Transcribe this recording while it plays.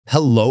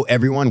Hello,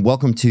 everyone.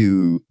 Welcome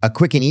to a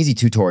quick and easy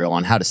tutorial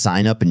on how to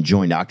sign up and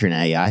join Doctrina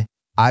AI.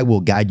 I will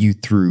guide you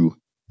through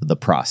the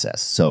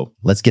process. So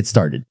let's get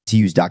started. To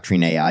use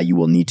Doctrina AI, you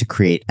will need to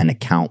create an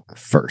account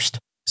first.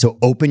 So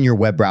open your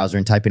web browser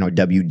and type in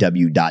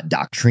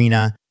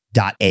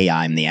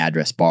www.doctrina.ai in the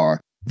address bar,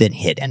 then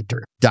hit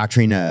enter.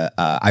 Doctrina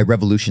AI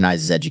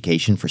revolutionizes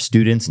education for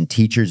students and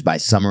teachers by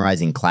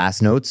summarizing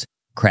class notes,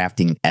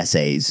 crafting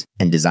essays,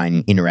 and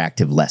designing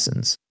interactive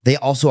lessons. They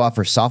also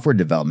offer software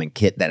development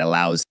kit that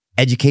allows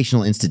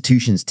educational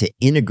institutions to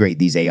integrate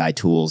these AI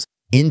tools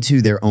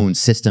into their own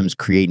systems,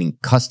 creating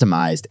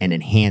customized and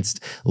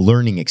enhanced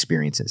learning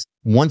experiences.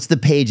 Once the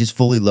page is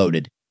fully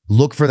loaded,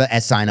 look for the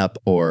sign up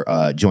or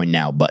join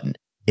now button.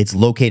 It's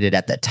located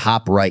at the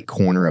top right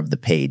corner of the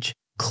page.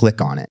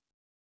 Click on it.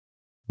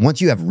 Once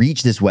you have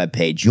reached this web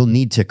page, you'll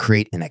need to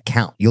create an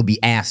account. You'll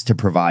be asked to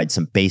provide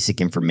some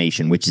basic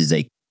information, which is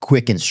a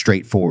quick and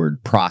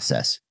straightforward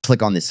process.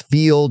 Click on this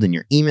field and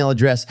your email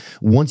address.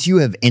 Once you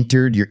have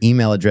entered your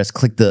email address,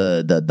 click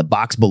the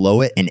box below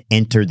it and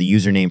enter the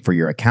username for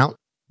your account.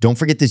 Don't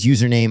forget this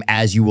username,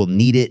 as you will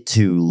need it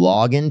to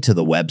log into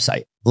the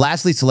website.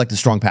 Lastly, select a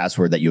strong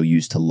password that you'll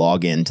use to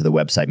log into the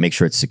website. Make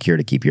sure it's secure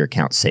to keep your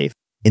account safe.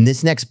 In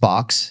this next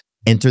box,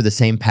 enter the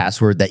same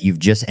password that you've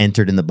just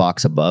entered in the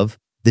box above.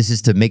 This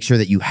is to make sure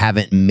that you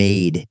haven't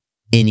made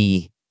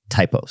any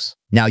typos.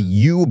 Now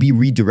you will be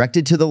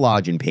redirected to the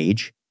login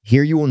page.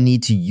 Here you will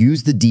need to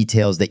use the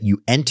details that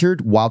you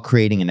entered while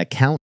creating an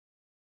account.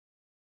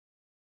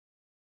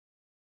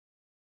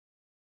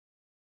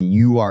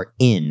 You are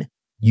in.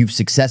 You've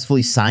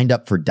successfully signed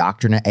up for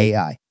Doctrina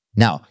AI.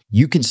 Now,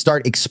 you can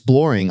start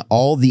exploring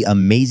all the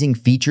amazing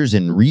features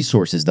and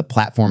resources the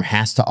platform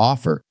has to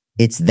offer.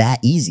 It's that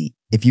easy.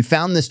 If you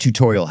found this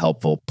tutorial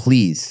helpful,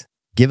 please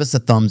give us a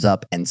thumbs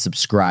up and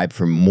subscribe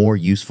for more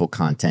useful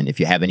content. If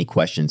you have any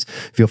questions,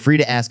 feel free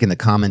to ask in the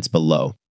comments below.